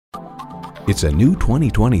It's a new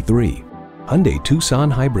 2023 Hyundai Tucson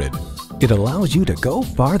Hybrid. It allows you to go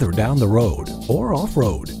farther down the road or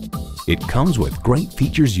off-road. It comes with great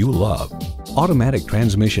features you love: automatic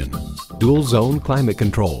transmission, dual zone climate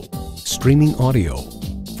control, streaming audio,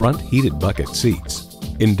 front heated bucket seats,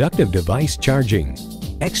 inductive device charging,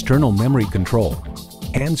 external memory control,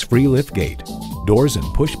 hands-free liftgate, doors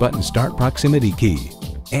and push-button start proximity key,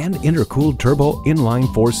 and intercooled turbo inline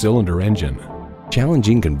 4-cylinder engine.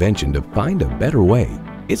 Challenging convention to find a better way.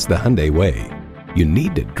 It's the Hyundai way. You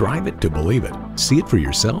need to drive it to believe it. See it for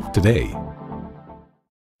yourself today.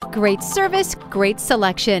 Great service, great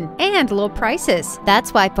selection, and low prices.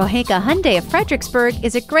 That's why Pohanka Hyundai of Fredericksburg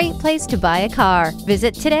is a great place to buy a car.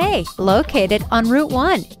 Visit today, located on Route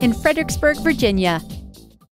 1 in Fredericksburg, Virginia.